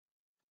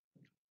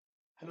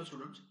Hello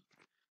students,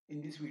 in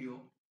this video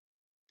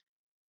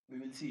we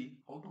will see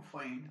how to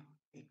find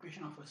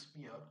equation of a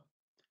sphere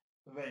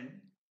when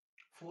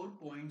 4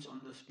 points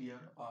on the sphere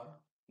are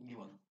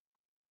given.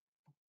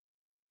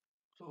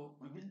 So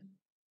we will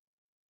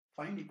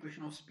find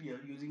equation of sphere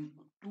using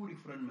two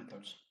different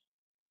methods.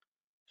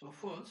 So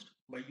first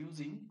by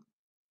using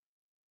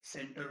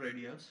center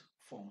radius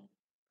form.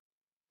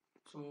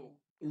 So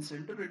in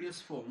center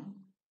radius form,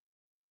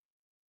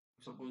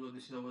 suppose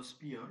this is our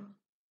sphere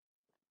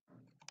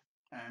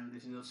and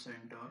this is a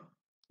center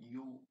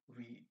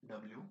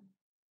UVW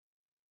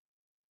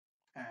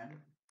and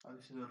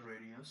this is a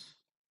radius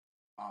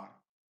R.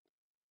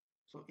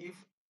 So if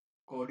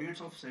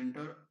coordinates of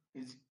center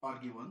are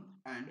given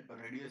and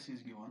radius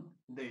is given,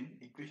 then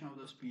equation of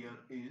the sphere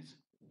is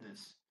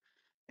this: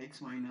 x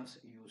minus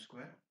u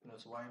square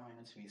plus y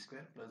minus v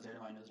square plus z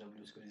minus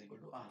w square is equal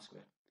to r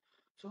square.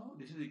 So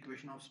this is the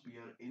equation of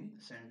sphere in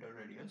center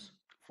radius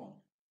form.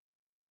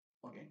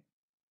 Okay.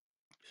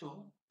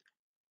 So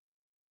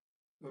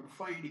we have to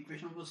find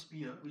equation of the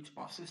sphere which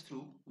passes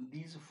through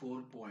these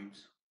 4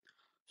 points.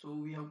 So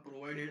we have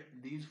provided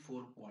these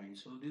 4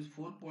 points. So these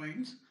 4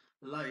 points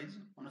lies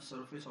on a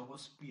surface of a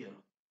sphere.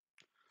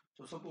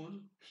 So suppose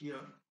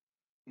here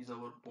is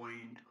our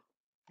point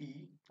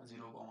P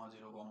 0,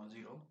 0,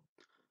 0.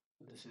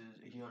 This is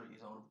here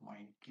is our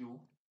point Q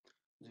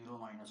 0,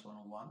 minus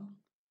 1, 1.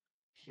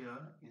 Here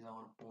is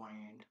our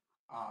point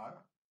R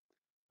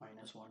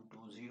minus 1, 2,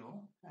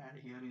 0,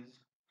 and here is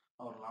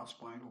our last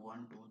point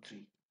 1, 2,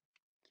 3.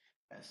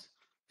 Yes.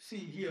 See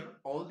here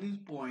all these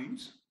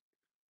points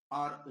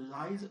are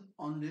lies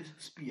on this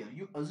sphere.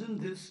 You assume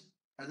this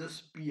as a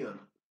sphere,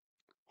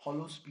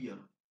 hollow sphere,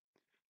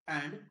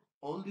 and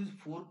all these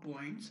 4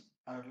 points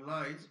are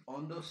lies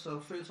on the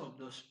surface of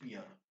the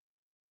sphere.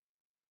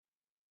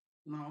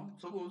 Now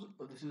suppose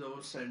this is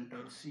our center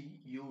C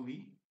U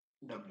V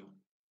W.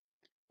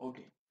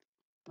 Okay.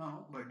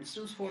 Now by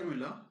distance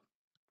formula,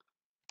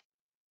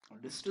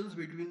 distance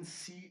between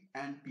C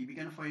and P, we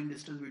can find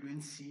distance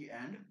between C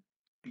and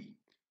P.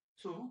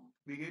 So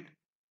we get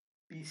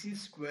PC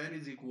square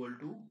is equal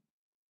to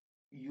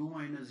U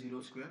minus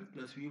 0 square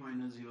plus V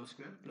minus 0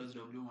 square plus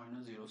W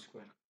minus 0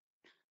 square.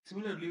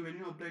 Similarly, when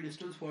you apply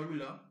distance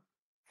formula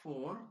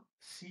for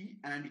C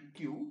and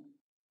Q,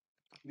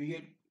 we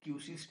get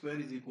QC square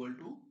is equal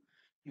to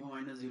U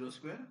minus 0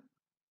 square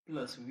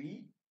plus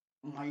V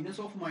minus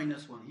of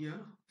minus 1. Here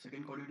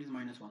second coordinate is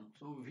minus 1.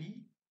 So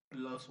V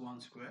plus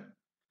 1 square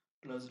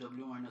plus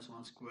W minus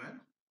 1 square.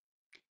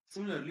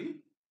 Similarly,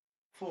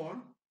 for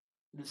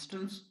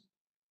distance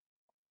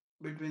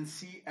between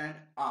C and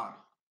R,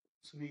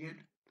 so we get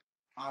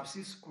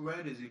RC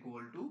square is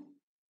equal to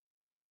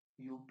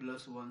U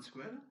plus 1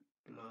 square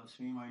plus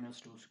V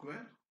minus 2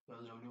 square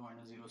plus W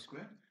minus 0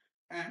 square,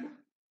 and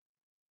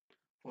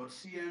for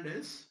C and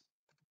S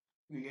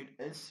we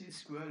get SC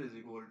square is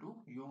equal to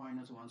U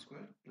minus 1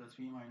 square plus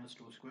V minus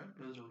 2 square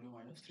plus W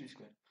minus 3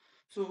 square.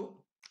 So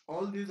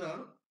all these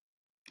are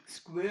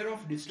square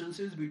of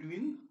distances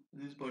between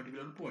these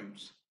particular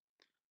points.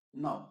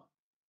 Now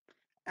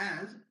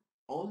as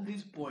all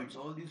these points,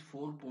 all these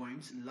 4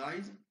 points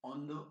lies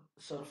on the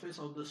surface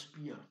of the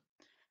sphere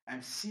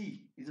and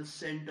C is a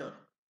center,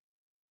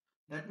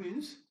 that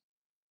means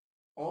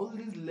all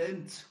these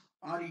lengths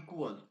are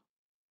equal.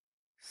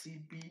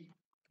 CP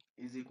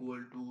is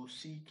equal to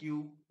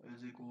CQ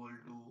is equal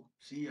to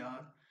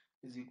CR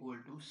is equal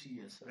to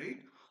CS, right?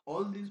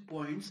 All these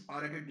points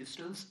are at a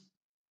distance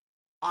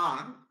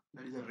R,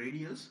 that is a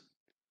radius,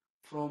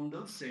 from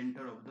the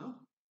center of the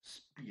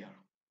sphere.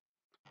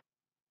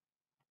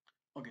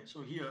 Okay,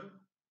 so here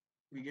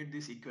we get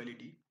this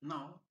equality.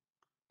 Now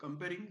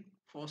comparing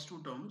first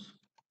two terms,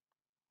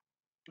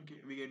 okay,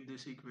 we get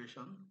this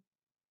equation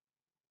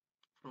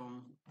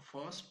from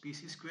first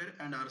PC square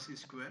and RC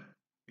square,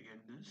 we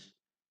get this,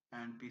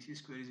 and PC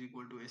square is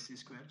equal to SC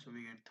square, so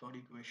we get third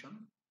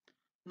equation.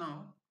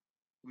 Now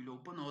we'll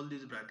open all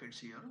these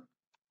brackets here.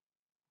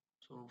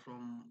 So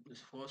from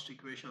this first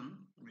equation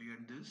we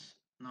get this.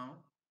 Now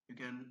you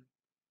can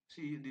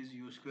see this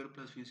U square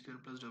plus V square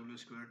plus W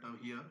square term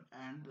here,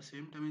 and the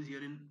same term is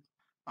here in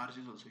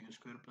RC is also U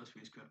square plus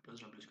V square plus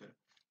W square.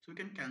 So we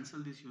can cancel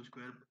this U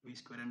square, V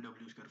square and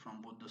W square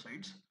from both the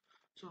sides.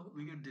 So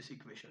we get this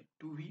equation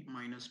 2V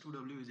minus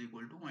 2W is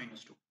equal to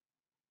minus 2.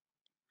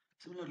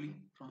 Similarly,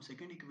 from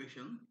second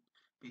equation,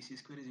 PC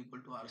square is equal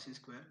to RC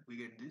square, we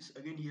get this.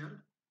 Again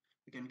here,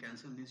 we can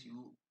cancel this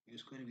U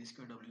square, V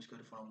square, W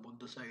square from both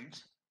the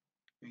sides.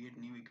 We get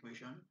new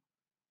equation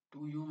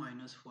 2U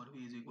minus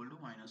 4V is equal to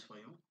minus 5.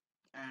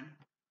 And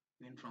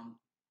then from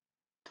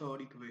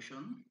third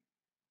equation,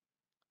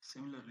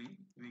 similarly,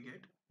 we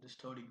get this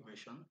third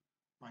equation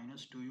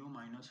minus 2U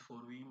minus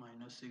 4V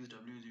minus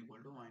 6W is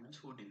equal to minus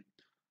 14.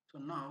 So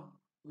now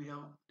we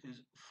have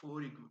these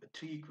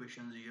three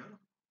equations here,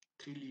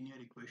 three linear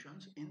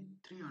equations in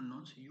three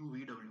unknowns U,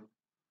 V, W.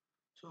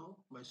 So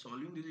by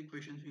solving these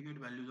equations we get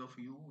values of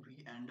U,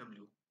 V and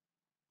W.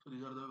 So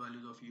these are the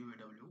values of U, V,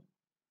 W.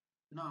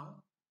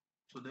 Now,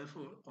 so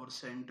therefore our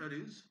center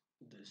is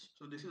this.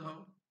 So this is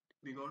how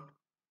we got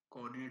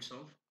coordinates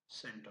of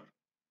center.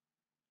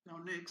 Now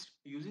next,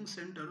 using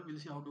center, we'll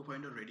see how to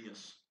find a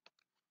radius.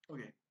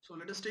 Okay, so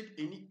let us take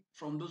any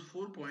from those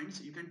 4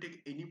 points. You can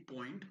take any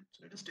point.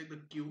 So let us take the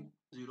Q,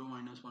 0,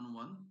 minus 1,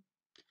 1,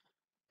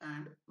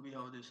 and we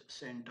have this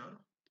center.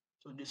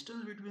 So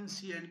distance between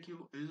C and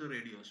Q is a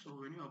radius. So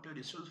when you apply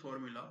distance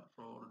formula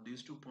for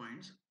these 2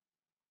 points,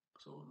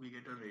 so we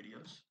get a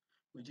radius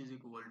which is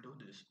equal to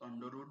this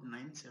under root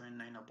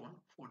 979 upon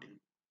 14.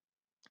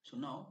 So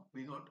now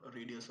we got a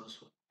radius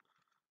also.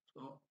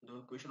 So the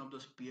equation of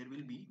the sphere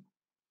will be,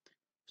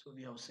 so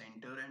we have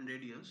center and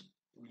radius.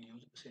 We'll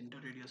use center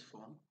radius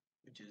form,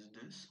 which is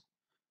this.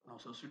 Now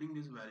substituting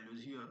these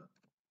values here,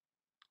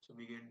 so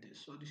we get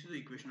this. So this is the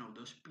equation of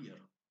the sphere.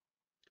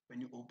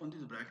 When you open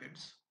these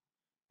brackets,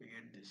 we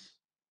get this.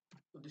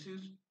 So this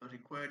is a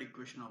required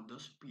equation of the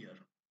sphere.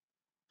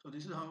 So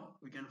this is how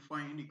we can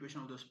find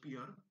equation of the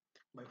sphere,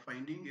 by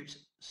finding its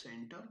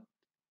center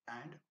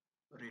and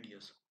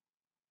radius.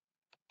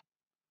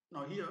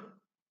 Now here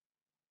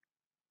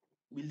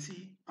we'll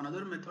see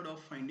another method of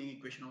finding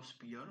equation of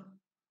sphere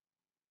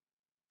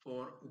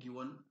for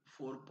given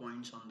 4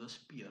 points on the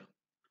sphere.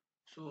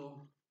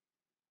 So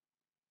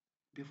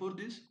before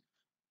this,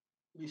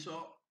 we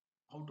saw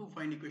how to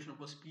find equation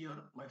of a sphere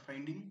by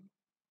finding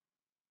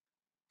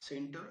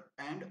center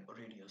and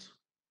radius.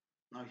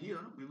 Now here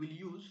we will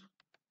use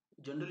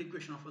general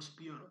equation of a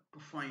sphere to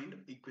find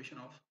equation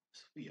of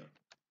sphere.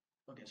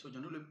 Okay, so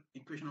general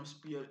equation of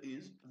sphere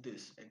is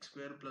this: x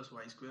square plus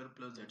y square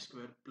plus z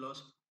square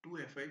plus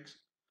 2fx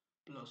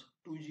plus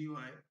 2gy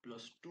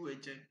plus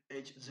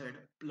 2hz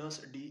plus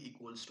d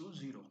equals to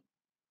 0.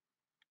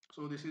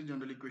 So this is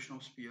general equation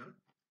of sphere.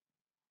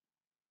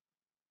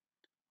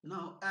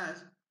 Now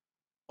as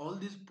all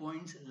these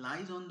points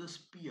lies on the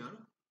sphere,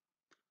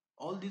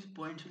 all these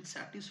points will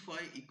satisfy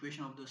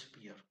equation of the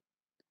sphere.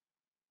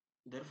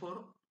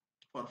 Therefore,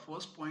 for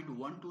first point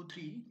 1, 2,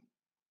 3,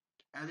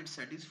 as it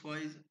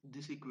satisfies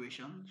this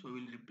equation, so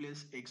we'll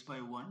replace x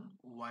by 1,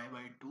 y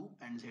by 2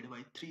 and z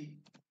by 3.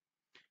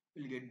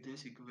 We'll get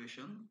this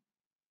equation,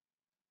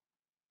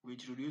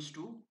 which reduces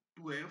to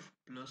 2f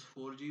plus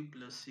 4g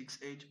plus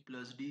 6h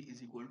plus d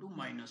is equal to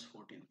minus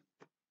 14.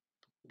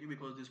 Okay,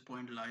 because this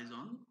point lies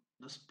on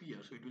the sphere,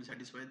 so it will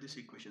satisfy this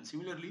equation.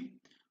 Similarly,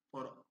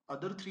 for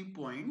other 3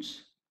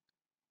 points,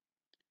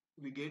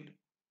 we get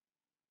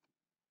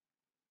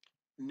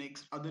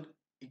next other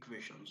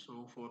equation.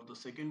 So for the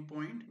second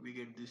point, we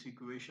get this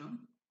equation.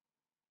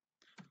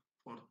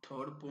 For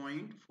third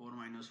point, 4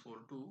 minus 4,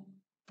 2,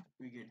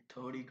 we get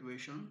third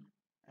equation.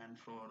 And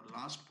for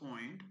last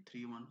point,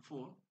 3, 1,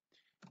 4,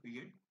 we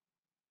get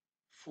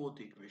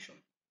fourth equation.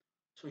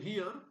 So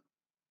here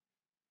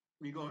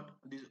we got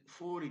these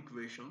 4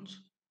 equations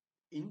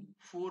in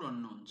 4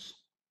 unknowns.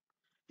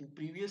 In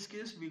previous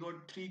case, we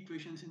got 3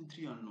 equations in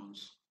 3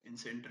 unknowns in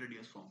center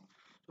radius form.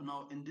 So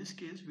now in this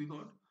case, we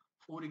got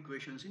 4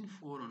 equations in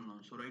 4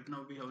 unknowns. So right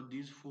now we have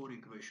these 4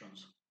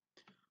 equations.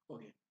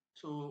 Okay,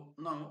 so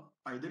now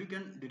either you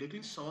can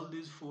directly solve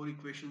these 4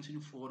 equations in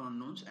 4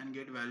 unknowns and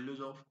get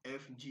values of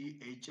f, g,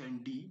 h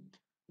and d,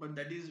 but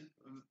that is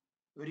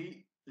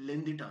very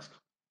lengthy task.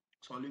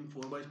 Solving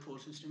 4 by 4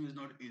 system is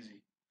not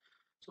easy.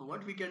 So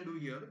what we can do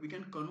here, we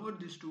can convert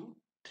this to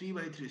 3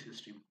 by 3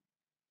 system.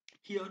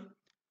 Here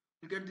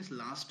look at this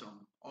last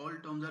term, all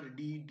terms are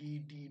d, d,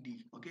 d,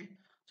 d. Okay,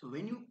 so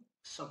when you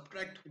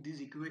subtract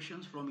these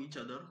equations from each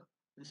other,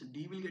 this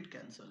d will get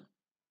cancelled.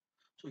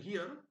 So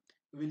here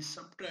we will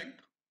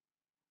subtract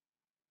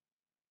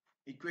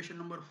equation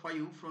number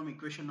 5 from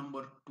equation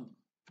number 2.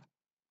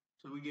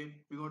 So we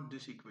got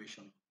this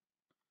equation,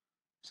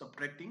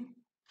 subtracting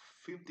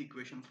fifth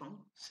equation from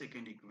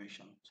second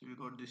equation. So we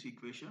got this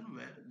equation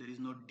where there is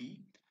no d.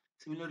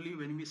 Similarly,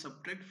 when we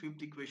subtract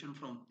fifth equation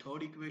from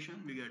third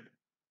equation, we get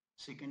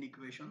second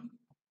equation,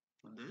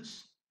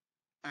 this,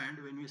 and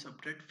when we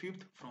subtract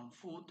fifth from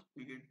fourth,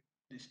 we get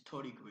this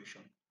third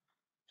equation.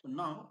 So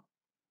now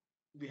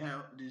we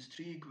have these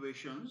 3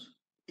 equations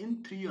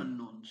in 3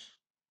 unknowns.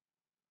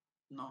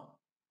 Now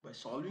by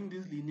solving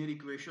these linear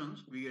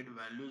equations, we get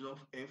values of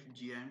f,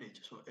 g and h.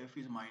 So f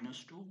is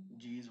minus 2,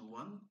 g is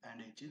 1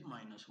 and h is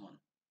minus 1.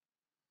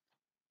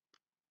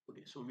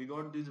 Okay, so we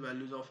got these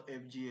values of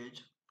f, g,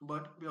 h,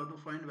 but we have to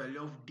find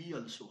value of d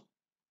also.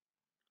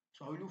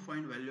 So how will you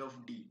find value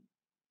of d?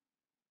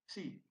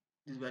 See,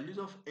 these values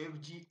of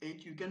f, g,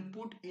 h you can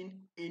put in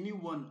any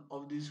one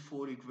of these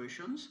 4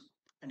 equations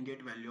and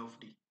get value of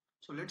d.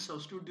 So let's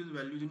substitute these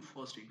values in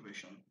first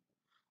equation.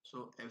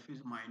 So f is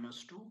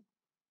minus 2,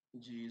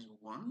 g is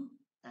 1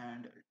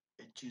 and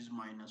h is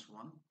minus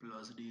 1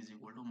 plus d is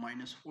equal to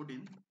minus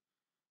 14.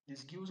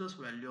 This gives us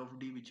value of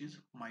d, which is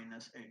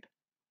minus 8.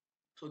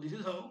 So this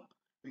is how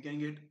we can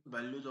get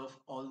values of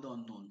all the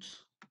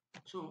unknowns.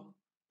 So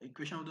the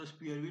equation of the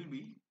sphere will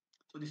be,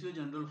 so this is a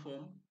general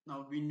form.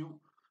 Now we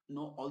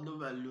know all the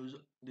values,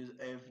 this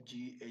f,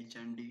 g, h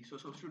and d. So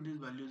substitute these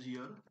values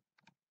here,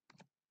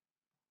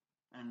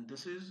 and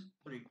this is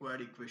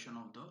required equation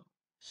of the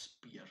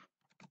sphere.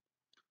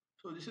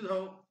 So this is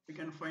how we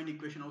can find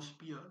equation of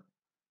sphere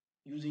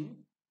using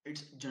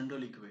its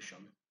general equation.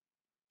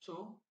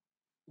 So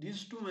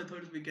These two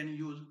methods we can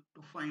use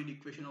to find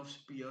equation of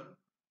sphere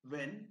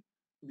when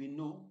we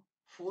know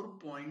 4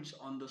 points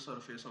on the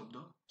surface of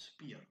the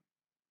sphere.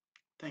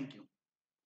 Thank you.